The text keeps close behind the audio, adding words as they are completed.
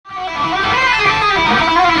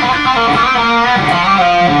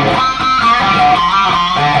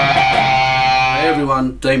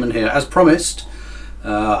Damon here. As promised,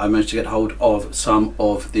 I managed to get hold of some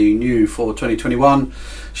of the new for 2021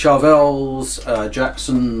 Charvels,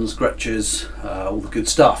 Jacksons, Gretches, all the good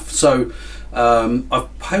stuff. So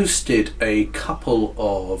I've posted a couple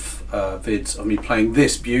of vids of me playing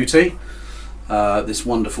this beauty, this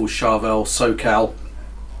wonderful Charvel SoCal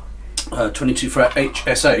 22 fret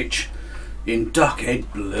HsH in duck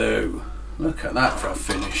egg blue. Look at that for a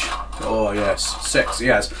finish. Oh yes, sexy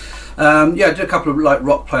as. Yeah, I did a couple of like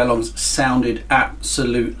rock play-alongs, sounded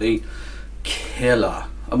absolutely killer.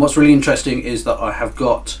 And what's really interesting is that I have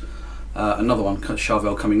got another one,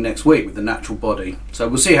 Charvel, coming next week with the natural body. So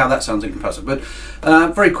we'll see how that sounds in comparison. But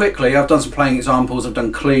very quickly, I've done some playing examples. I've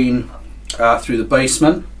done clean through the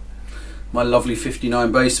Bassman, my lovely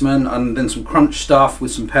 59 Bassman, and then some crunch stuff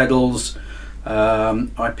with some pedals.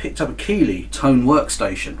 I picked up a Keeley tone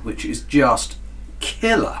workstation, which is just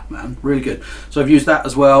killer, man, really good. So I've used that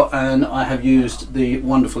as well, and I have used the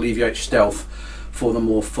wonderful EVH Stealth for the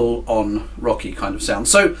more full-on rocky kind of sound.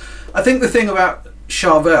 So I think the thing about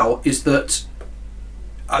Charvel is that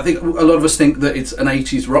I think a lot of us think that it's an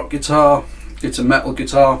 80s rock guitar, it's a metal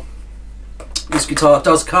guitar. This guitar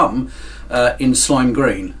does come in slime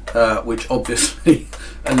green, which obviously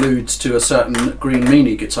alludes to a certain green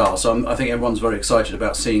meanie guitar. So I think everyone's very excited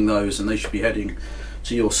about seeing those, and they should be heading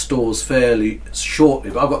to your stores fairly shortly.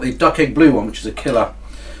 But I've got the duck egg blue one, which is a killer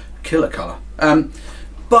colour.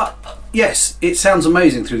 But yes, it sounds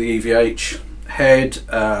amazing through the EVH head,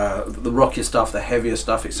 the rockier stuff, the heavier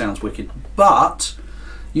stuff, it sounds wicked. But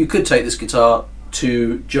you could take this guitar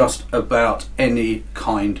to just about any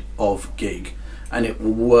kind of gig and it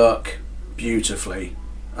will work beautifully.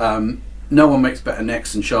 No one makes better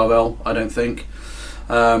necks than Charvel, I don't think.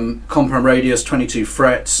 Compound radius, 22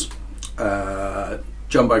 frets,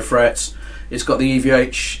 jumbo frets. It's got the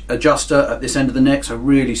EVH adjuster at this end of the neck, so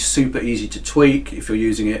really super easy to tweak if you're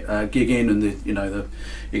using it gigging and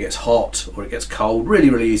it gets hot or it gets cold.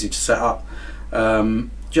 Really easy to set up.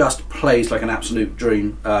 Just plays like an absolute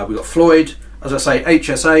dream. We've got Floyd, as I say,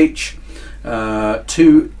 HsH,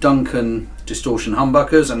 2 Duncan distortion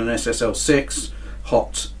humbuckers and an SSL6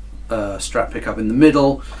 hot strap pickup in the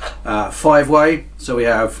middle, 5-way. So we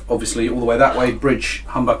have obviously all the way that way, bridge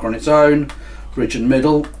humbucker on its own, bridge and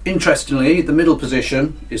middle. Interestingly, the middle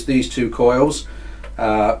position is these 2 coils,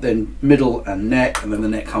 then middle and neck, and then the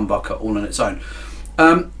neck humbucker all on its own.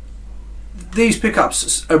 These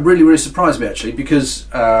pickups really surprised me actually, because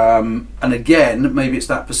and again, maybe it's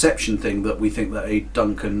that perception thing that we think that a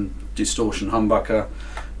Duncan distortion humbucker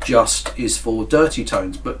just is for dirty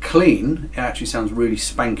tones, but clean, it actually sounds really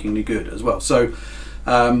spankingly good as well. So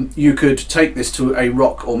you could take this to a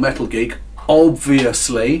rock or metal gig.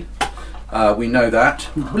 Obviously, we know that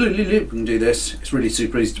we can do this. It's really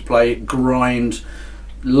super easy to play, grind,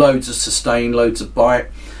 loads of sustain, loads of bite.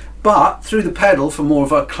 But through the pedal, for more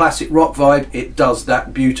of a classic rock vibe, it does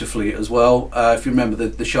that beautifully as well. If you remember,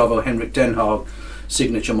 the Charvel Henrik Den Haag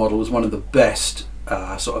signature model was one of the best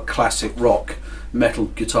sort of classic rock metal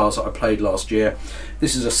guitars that I played last year.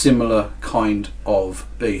 This is a similar kind of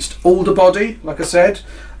beast. Alder body, like I said.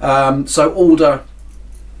 So Alder,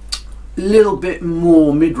 a little bit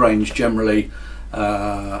more mid-range generally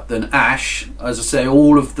than Ash. As I say,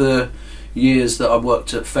 all of the years that I've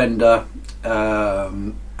worked at Fender,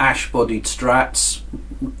 ash bodied strats,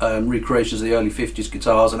 recreations of the early 50s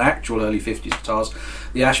guitars and actual early 50s guitars,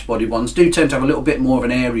 the ash body ones do tend to have a little bit more of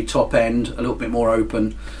an airy top end, a little bit more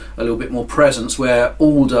open, a little bit more presence, where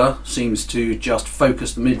Alder seems to just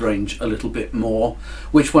focus the mid-range a little bit more,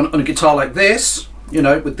 which on a guitar like this, you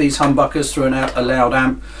know, with these humbuckers through a loud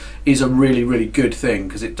amp, is a really good thing,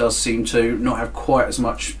 because it does seem to not have quite as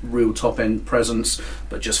much real top end presence,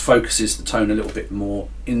 but just focuses the tone a little bit more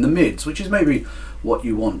in the mids, which is maybe what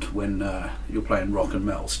you want when you're playing rock and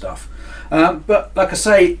metal stuff. But like I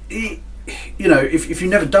say, you know, if you've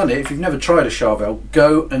never done it, if you've never tried a Charvel,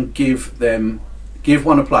 go and give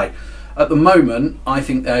one a play. At the moment, I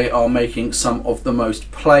think they are making some of the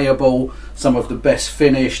most playable, some of the best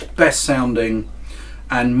finished, best sounding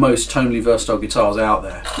and most tonally versatile guitars out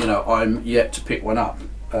there. You know, I'm yet to pick one up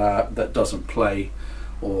that doesn't play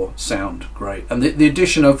or sound great. And the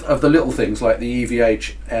addition of the little things like the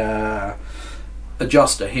EVH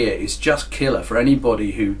adjuster here is just killer for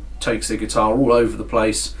anybody who takes their guitar all over the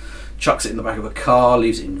place, chucks it in the back of a car,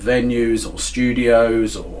 leaves it in venues or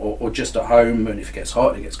studios or just at home, and if it gets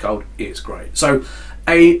hot, it gets cold, it's great. So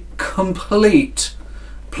a complete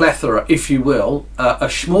plethora, if you will, a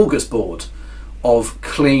smorgasbord of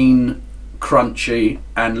clean, crunchy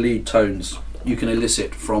and lead tones you can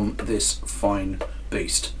elicit from this fine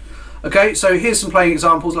beast. Okay, so here's some playing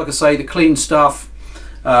examples. Like I say, the clean stuff,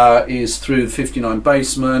 is through the 59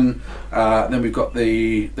 Bassman. Then we've got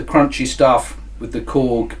the crunchy stuff with the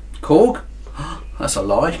Korg. That's a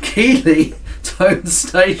lie. Keeley tone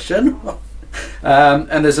station.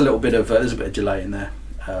 And there's a little bit of delay in there,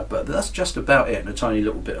 but that's just about it. And a tiny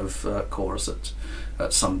little bit of chorus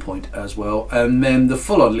at some point as well. And then the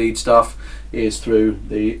full-on lead stuff is through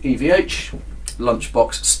the EVH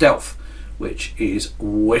lunchbox Stealth, which is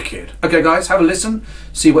wicked. Okay guys, have a listen,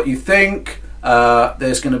 see what you think.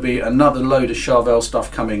 There's going to be another load of Charvel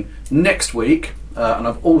stuff coming next week, and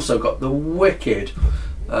I've also got the wicked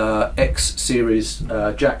X series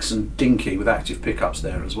Jackson Dinky with active pickups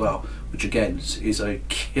there as well, which again is a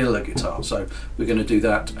killer guitar, so we're going to do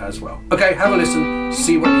that as well. Okay, have a listen,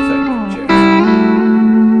 see what you think. Cheers.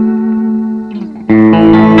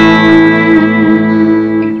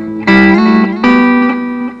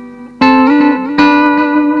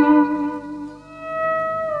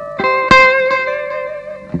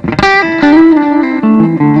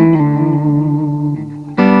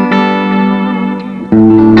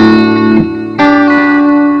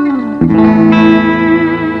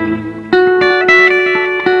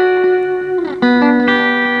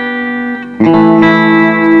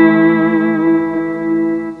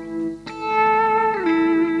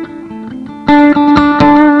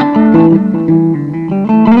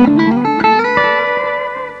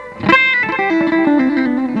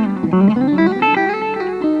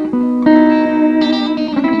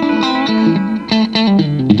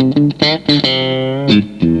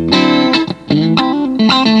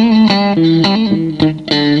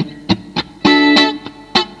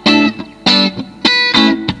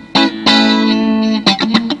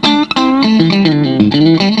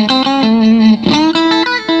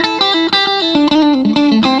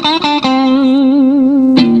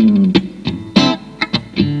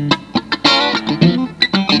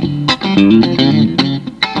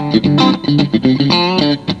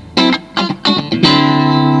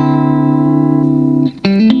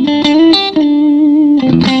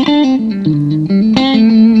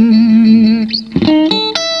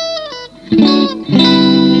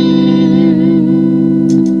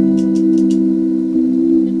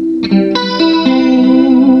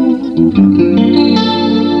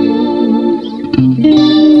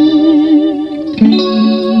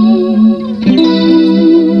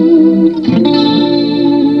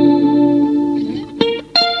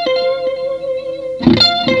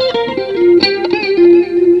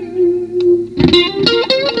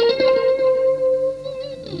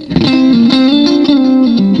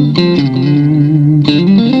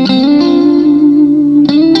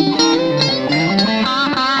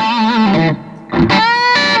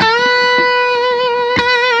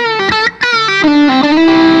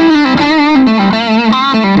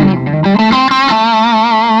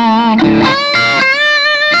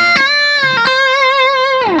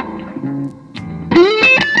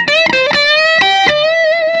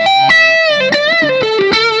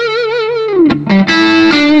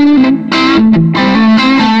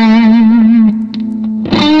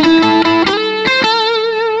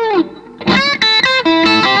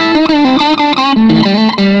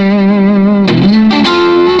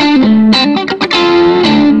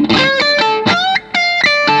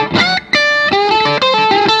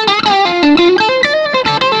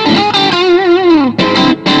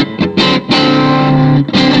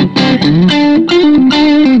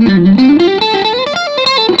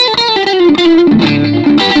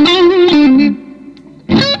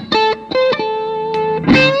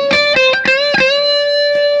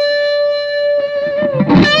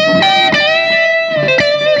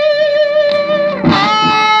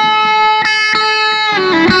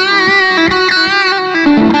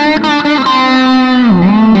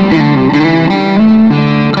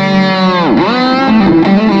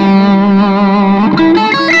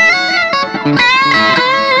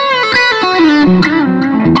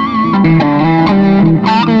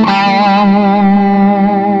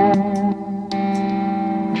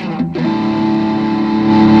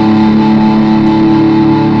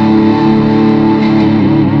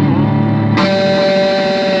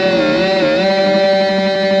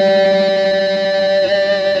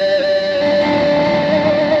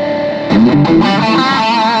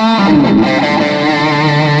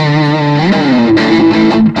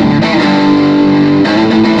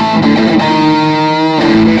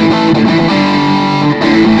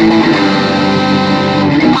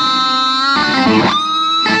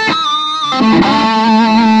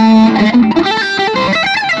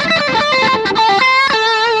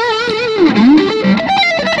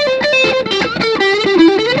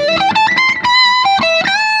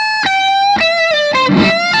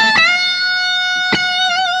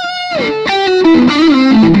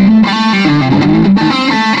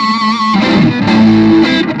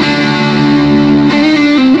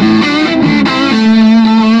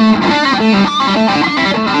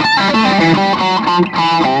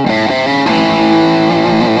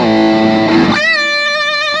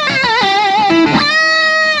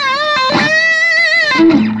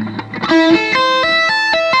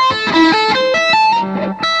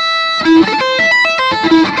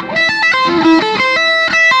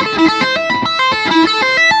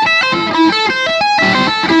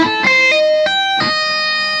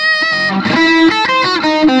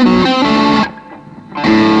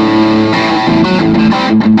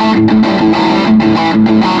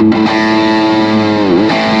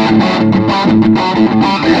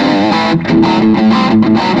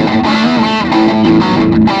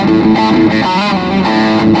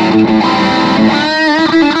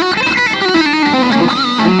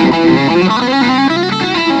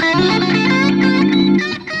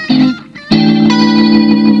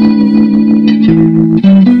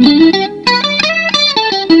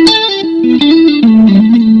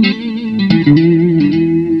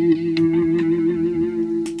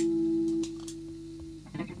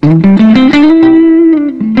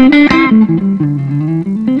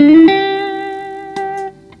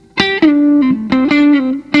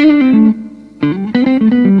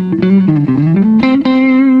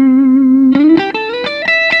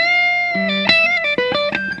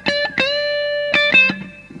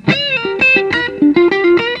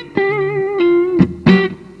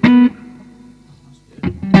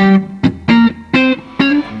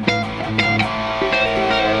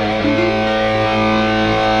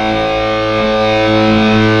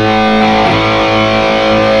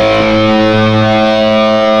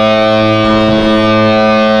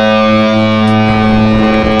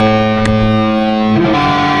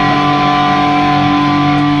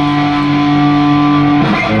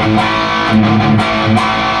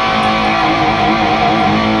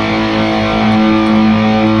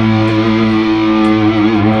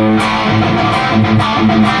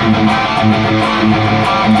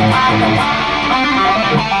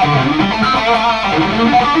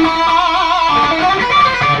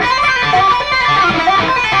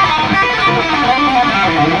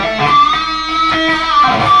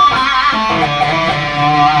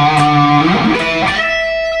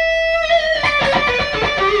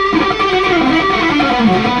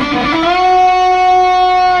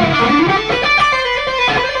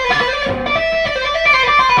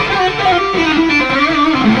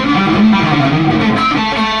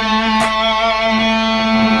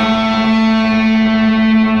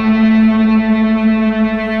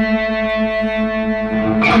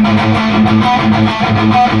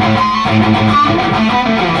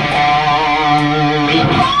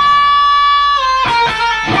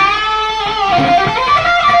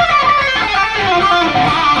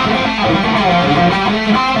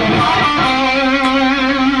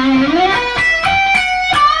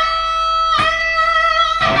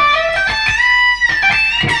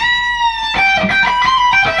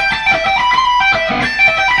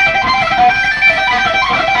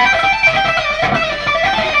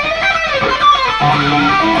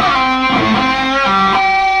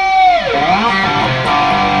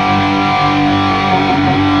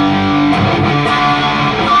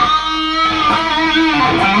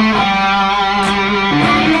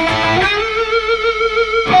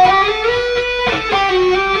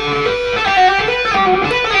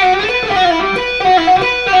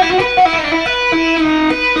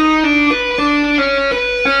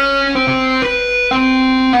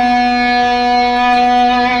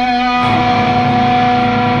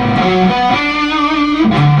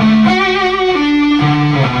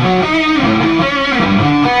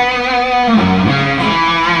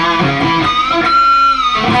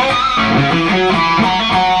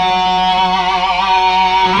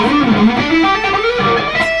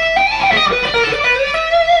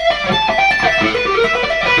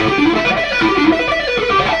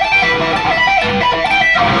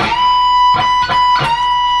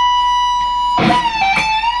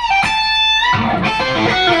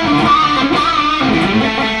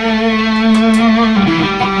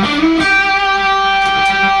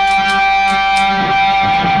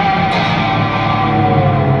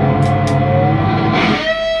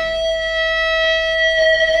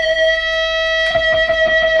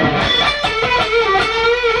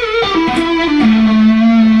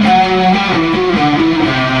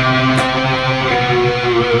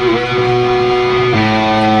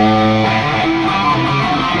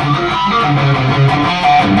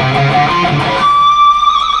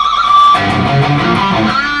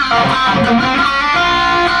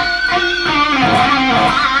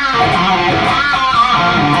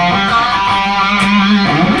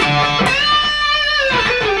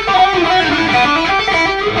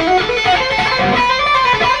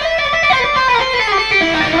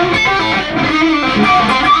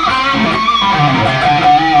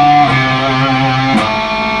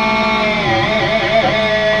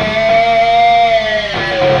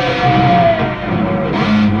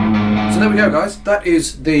 Guys, that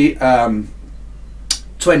is the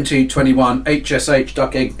 2021 HsH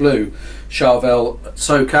Duck Egg Blue Charvel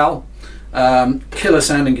SoCal. Killer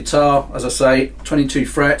sounding guitar, as I say, 22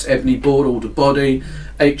 frets, ebony board, all to body,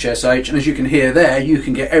 HsH, and as you can hear there, you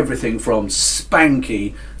can get everything from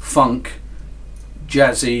spanky funk,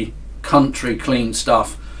 jazzy, country clean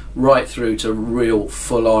stuff right through to real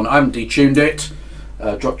full on. I haven't detuned it,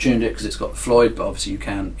 drop tuned it because it's got Floyd, but obviously you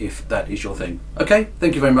can if that is your thing. Okay,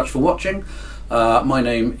 thank you very much for watching. My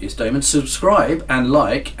name is Damon. Subscribe and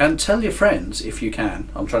like and tell your friends if you can.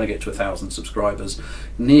 I'm trying to get to 1,000 subscribers,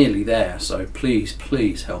 nearly there, so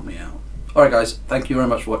please help me out. Alright guys, thank you very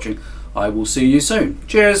much for watching. I will see you soon.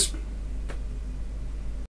 Cheers!